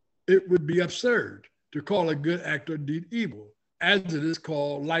 It would be absurd to call a good act or deed evil, as it is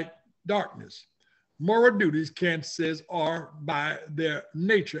called light darkness. Moral duties, Kant says, are by their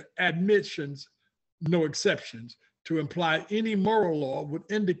nature admissions, no exceptions. To imply any moral law would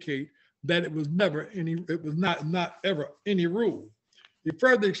indicate that it was not ever any rule. He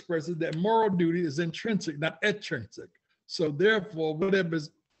further expresses that moral duty is intrinsic, not extrinsic. So therefore, whatever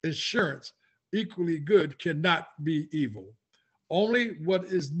is assurance equally good cannot be evil. Only what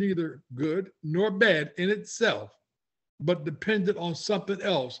is neither good nor bad in itself, but dependent on something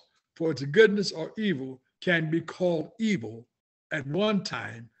else for its goodness or evil, can be called evil at one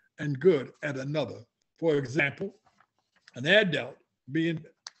time and good at another. For example, an adult being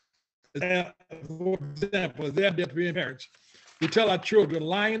parents, we tell our children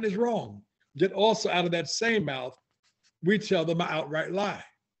lying is wrong. Yet also out of that same mouth, we tell them an outright lie,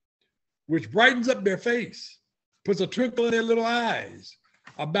 which brightens up their face, puts a twinkle in their little eyes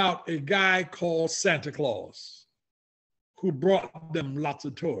about a guy called Santa Claus who brought them lots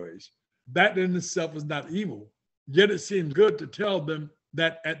of toys. That in itself is not evil, yet it seems good to tell them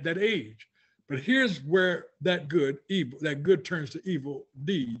that at that age. But here's where that good turns to evil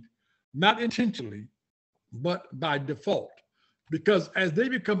deed, not intentionally, but by default. Because as they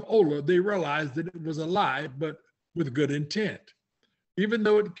become older, they realize that it was a lie, but with good intent. Even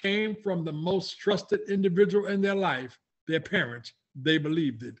though it came from the most trusted individual in their life, their parents, they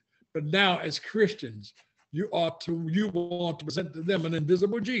believed it. But now as Christians, you want to present to them an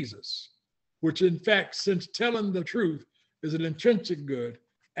invisible Jesus, which in fact, since telling the truth is an intrinsic good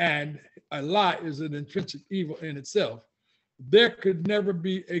and a lie is an intrinsic evil in itself, there could never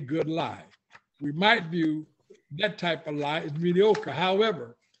be a good lie. We might view that type of lie as mediocre.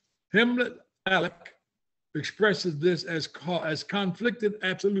 However, Hamlet Alec expresses this as conflicted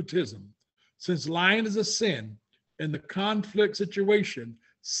absolutism. Since lying is a sin, in the conflict situation,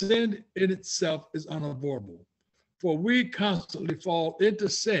 sin in itself is unavoidable. For we constantly fall into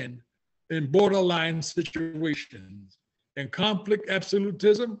sin in borderline situations. In conflict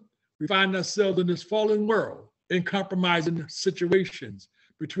absolutism, we find ourselves in this fallen world in compromising situations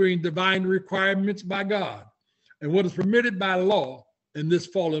between divine requirements by God and what is permitted by law in this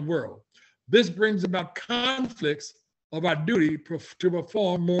fallen world. This brings about conflicts of our duty to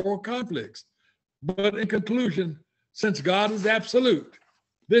perform moral conflicts. But in conclusion, since God is absolute,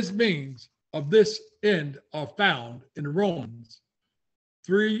 this means of this end are found in Romans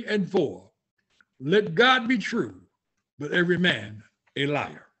 3 and 4. Let God be true, but every man a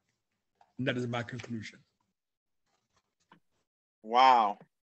liar. And that is my conclusion. Wow.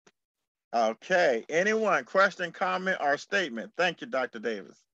 Okay. Anyone, question, comment, or statement? Thank you, Dr.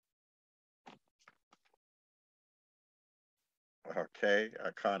 Davis. Okay, I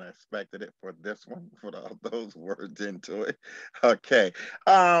kind of expected it for this one, put all those words into it. Okay.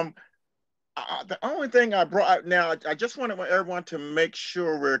 The only thing I brought up now, I just wanted everyone to make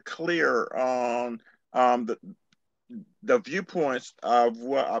sure we're clear on the viewpoints of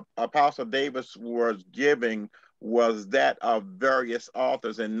what Apostle Davis was giving was that of various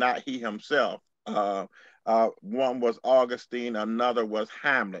authors and not he himself. One was Augustine, another was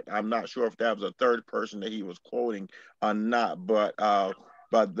Hamlet. I'm not sure if that was a third person that he was quoting or not, but those.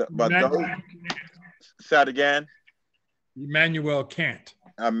 Say it again. Immanuel Kant.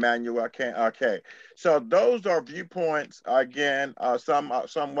 Emmanuel Kant. Okay, so those are viewpoints again,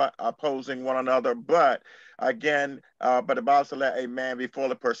 somewhat opposing one another, but again, but the Bible said, "Let a man be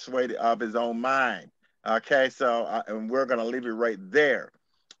fully persuaded of his own mind." Okay, so and we're going to leave it right there.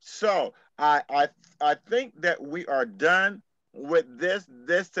 So I think that we are done with this.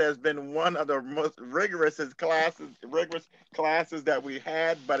 This has been one of the most rigorous classes that we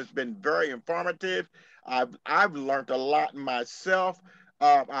had, but it's been very informative. I've learned a lot myself.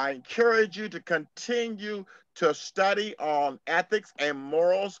 I encourage you to continue to study on ethics and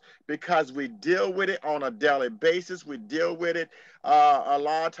morals because we deal with it on a daily basis. We deal with it a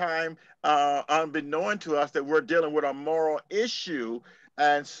lot of time unbeknown to us that we're dealing with a moral issue.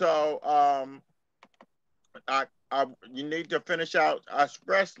 And so you need to finish out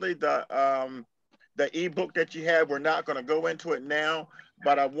expressly the ebook that you have. We're not going to go into it now,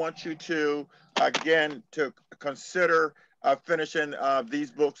 but I want you to, again, to consider finishing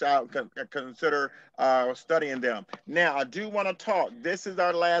these books out, consider studying them. Now, I do want to talk. This is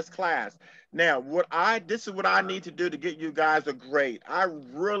our last class. Now, this is what I need to do to get you guys a grade. I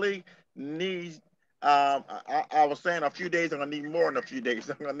really need, I was saying a few days, I'm going to need more than a few days.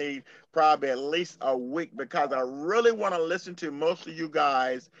 I'm going to need probably at least a week because I really want to listen to most of you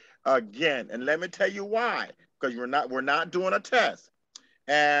guys again. And let me tell you why, because we're not doing a test.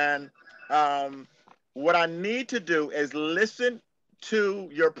 And what I need to do is listen to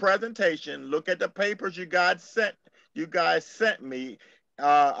your presentation, look at the papers you guys sent me.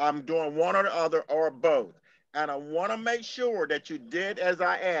 I'm doing one or the other or both. And I want to make sure that you did as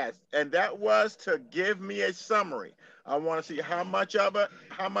I asked, and that was to give me a summary. I want to see how much of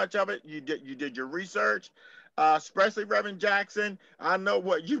it you did your research. Especially Reverend Jackson, I know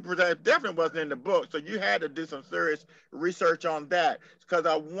what you presented definitely wasn't in the book, so you had to do some serious research on that because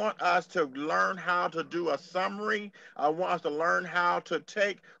I want us to learn how to do a summary. I want us to learn how to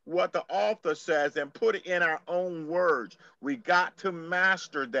take what the author says and put it in our own words. We got to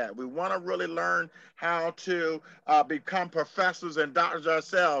master that. We want to really learn how to become professors and doctors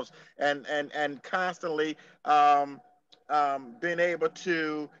ourselves and constantly being able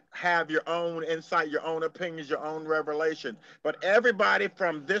to have your own insight, your own opinions, your own revelation. But everybody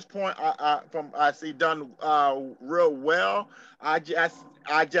from this point, I see done real well. I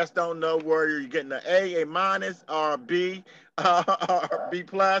just don't know where you're getting an A minus, or a B, or B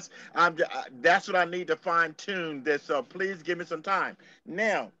plus. That's what I need to fine tune this. So please give me some time.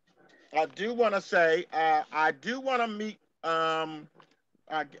 Now, I do want to say I do want to meet.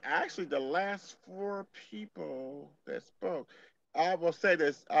 Actually, the last 4 people that spoke, I will say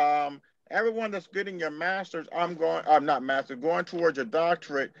this. Everyone that's getting your master's, I'm not master's, going towards your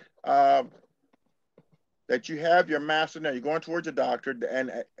doctorate, that you have your master now. You're going towards your doctor, and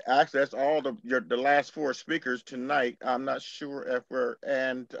actually that's all the last 4 speakers tonight. I'm not sure if we're,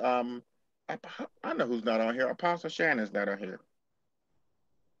 and I know who's not on here. Apostle Shannon's not on here.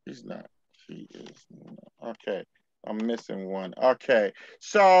 He's not. He is not. Okay. I'm missing one. Okay.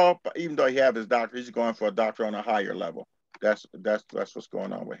 So even though he have his doctor, he's going for a doctor on a higher level. That's what's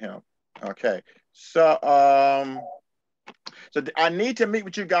going on with him. Okay. So so I need to meet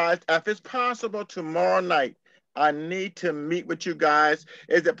with you guys. If it's possible tomorrow night, I need to meet with you guys.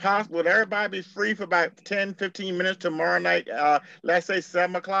 Is it possible? Would everybody be free for about 10, 15 minutes tomorrow night? Let's say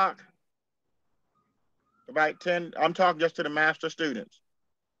 7 o'clock. About 10. I'm talking just to the master students.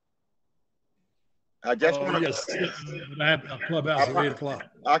 I just want to. Yes, I have a clubhouse at 8 o'clock.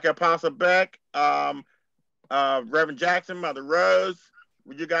 Okay, Apostle Beck, Reverend Jackson, Mother Rose,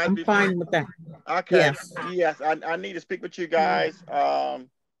 would you guys be fine with that? Okay. Yes, I need to speak with you guys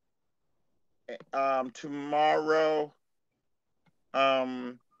tomorrow. Let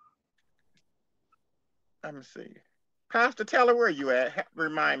me see. Pastor Taylor, where are you at?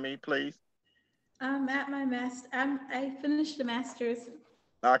 Remind me, please. I'm at my I finished the master's.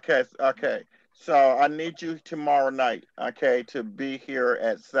 Okay. So I need you tomorrow night, okay, to be here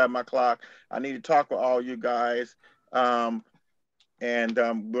at 7 o'clock. I need to talk with all you guys, and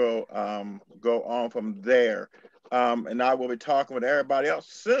we'll go on from there. And I will be talking with everybody else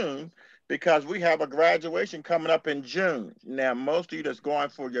soon because we have a graduation coming up in June. Now, most of you that's going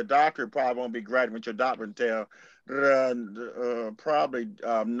for your doctorate probably won't be graduating with your doctorate until probably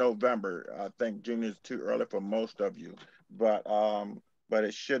November. I think June is too early for most of you, but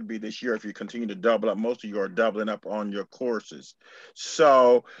it should be this year if you continue to double up. Most of you are doubling up on your courses.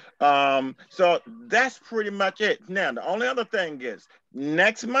 So so that's pretty much it. Now, the only other thing is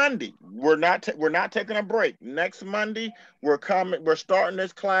next Monday, we're not taking a break. Next Monday, we're starting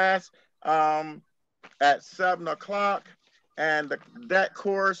this class at 7 o'clock, and that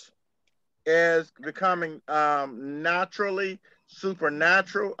course is becoming naturally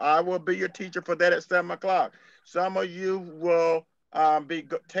supernatural. I will be your teacher for that at 7 o'clock. Some of you will be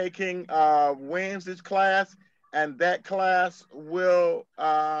taking Wednesday's class, and that class will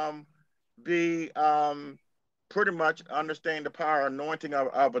be pretty much understanding the power anointing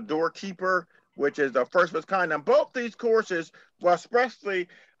of a doorkeeper, which is the first of its kind. And both these courses, well, especially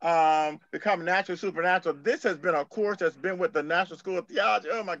become natural supernatural. This has been a course that's been with the National School of Theology,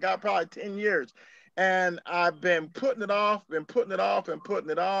 oh my God, probably 10 years. And I've been putting it off.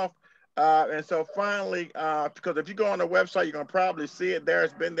 And so finally, because if you go on the website, you're going to probably see it there.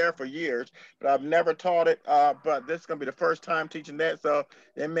 It's been there for years, but I've never taught it. But this is going to be the first time teaching that. So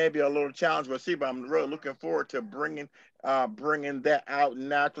it may be a little challenge. We'll see, but I'm really looking forward to bringing that out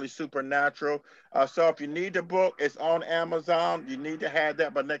naturally, supernatural. So if you need the book, it's on Amazon. You need to have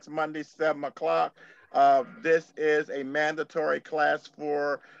that by next Monday, 7 o'clock. This is a mandatory class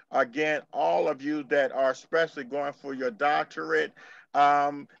for, again, all of you that are especially going for your doctorate.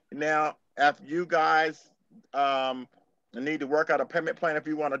 Now, if you guys need to work out a payment plan, if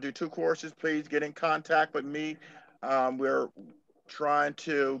you want to do 2 courses, please get in contact with me. We're trying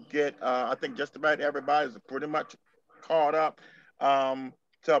to get, I think just about everybody's pretty much caught up.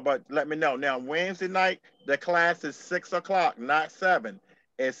 But let me know. Now, Wednesday night, the class is 6 o'clock, not 7.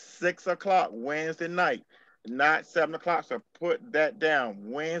 It's 6 o'clock Wednesday night, not 7 o'clock. So put that down.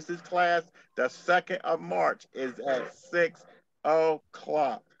 Wednesday's class, the 2nd of March, is at 6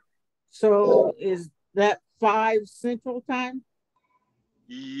 o'clock. So is that 5 Central Time?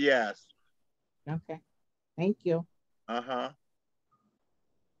 Yes. Okay. Thank you.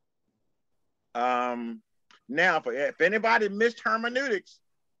 Now, if anybody missed hermeneutics,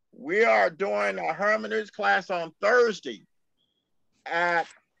 we are doing a hermeneutics class on Thursday at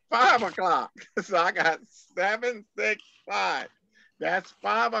 5 o'clock. So I got 7, 6, 5. That's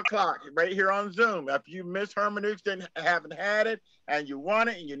 5 o'clock right here on Zoom. If you missed hermeneutics, haven't had it, and you want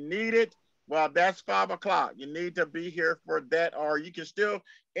it and you need it, well, that's 5 o'clock. You need to be here for that, or you can still,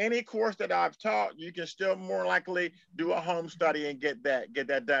 any course that I've taught, you can still more likely do a home study and get that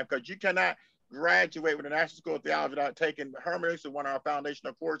done, because you cannot graduate with the National School of Theology without taking hermeneutics, is one of our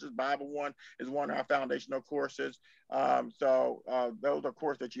foundational courses. Bible 1 is one of our foundational courses. So those are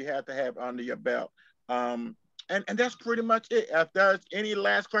courses that you have to have under your belt. And that's pretty much it. If there's any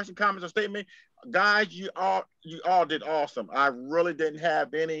last question, comments, or statement, guys, you all did awesome. I really didn't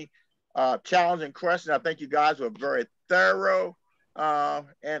have any challenging questions. I think you guys were very thorough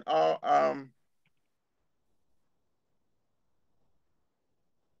and all.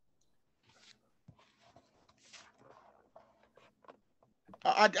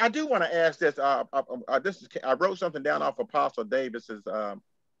 I do want to ask this. I wrote something down off Apostle Davis's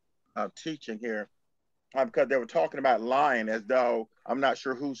teaching here. because they were talking about lying as though, I'm not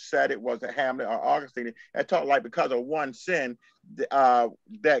sure who said it, was it Hamlet or Augustine, and talked like because of one sin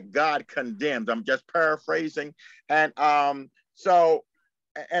that God condemns. I'm just paraphrasing. And so,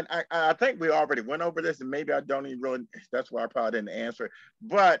 and I think we already went over this, and maybe I don't even really, that's why I probably didn't answer it.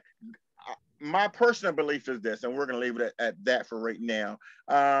 But my personal belief is this, and we're going to leave it at that for right now,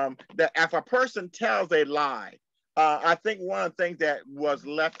 that if a person tells a lie, I think one of the things that was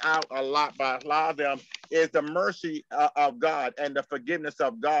left out a lot by a lot of them is the mercy of God and the forgiveness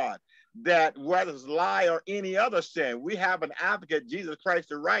of God. That whether it's lie or any other sin, we have an advocate, Jesus Christ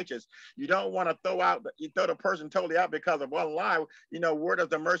the righteous. You don't want to throw the person totally out because of one lie. You know, where does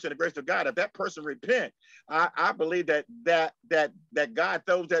the mercy and the grace of God? If that person repent, I believe that God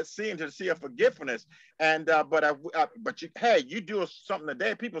throws that sin into the sea of forgiveness. And but you do something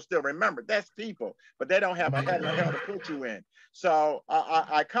today, people still remember. That's people, but they don't have a heaven or hell to put you in. So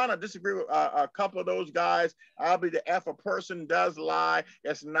I kind of disagree with a couple of those guys. I believe that if a person does lie,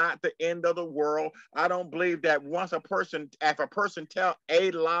 it's not the end of the world. I don't believe that if a person tell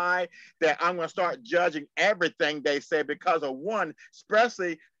a lie, that I'm going to start judging everything they say because of one,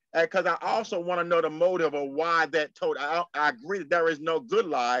 especially because I also want to know the motive of why that told. I agree that there is no good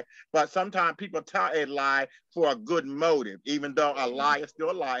lie, but sometimes people tell a lie for a good motive, even though a lie is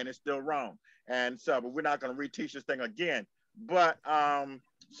still a lie and it's still wrong. And so, but we're not going to reteach this thing again. But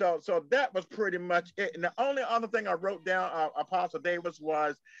so that was pretty much it. And the only other thing I wrote down, Apostle Davis,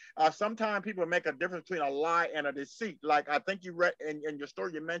 was sometimes people make a difference between a lie and a deceit. Like I think you read in your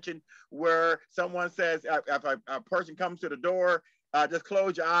story, you mentioned where someone says if a person comes to the door, just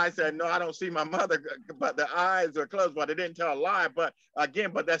close your eyes, and no, I don't see my mother, but the eyes are closed, but they didn't tell a lie. But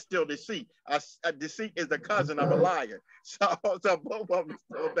again, but that's still deceit. A deceit is the cousin of a liar. So both of them are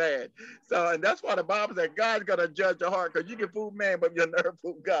so bad. So, and that's why the Bible said God's going to judge the heart, because you can fool man, but you'll never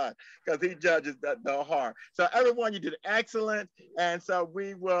fool God, because he judges the heart. So everyone, you did excellent. And so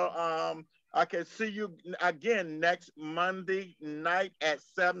we will, I can see you again next Monday night at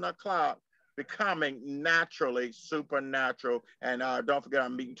 7 o'clock. Becoming naturally supernatural. And don't forget,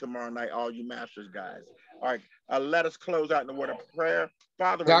 I'm meeting tomorrow night, all you masters guys. All right, let us close out in the word of prayer.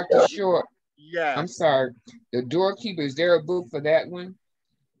 Father, Dr. Short. Yes. I'm sorry. The doorkeeper, is there a book for that one?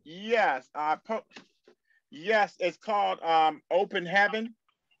 Yes. Yes, it's called Open Heaven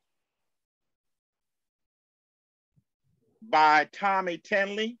by Tommy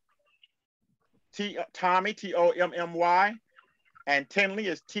Tinley. Tommy, T-O-M-M-Y. And Tinley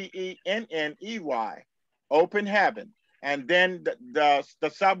is T-E-N-N-E-Y, Open Heaven. And then the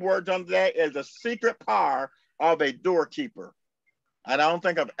subwords under that is the secret power of a doorkeeper. And I don't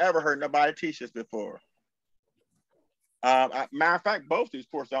think I've ever heard nobody teach this before. Matter of fact, both these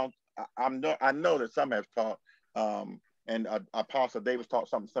courses, I know that some have taught, and Apostle Davis taught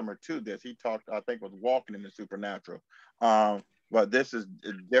something similar to this. He talked, I think, was walking in the supernatural. But this is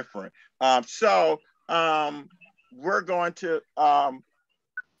different. We're going to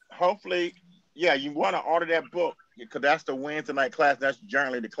hopefully, yeah, you want to order that book, because that's the Wednesday night class. That's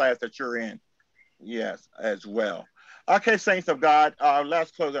generally the class that you're in. Yes, as well. Okay, saints of God, let's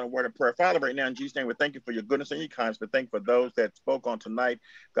close on a word of prayer. Father, right now in Jesus' name, we thank you for your goodness and your kindness. We thank you for those that spoke on tonight.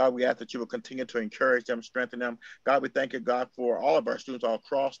 God, we ask that you will continue to encourage them, strengthen them. God, we thank you, God, for all of our students all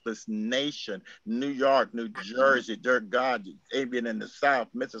across this nation, New York, New Jersey, dear God, even in the South,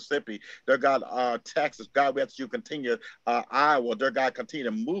 Mississippi, dear God, Texas. God, we ask that you continue, Iowa, dear God, continue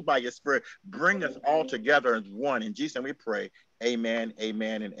to move by your spirit. Bring us all together as one. In Jesus' name we pray. Amen,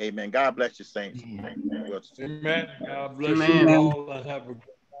 amen, and amen. God bless you, saints. Amen. God bless Amen. you all, and have a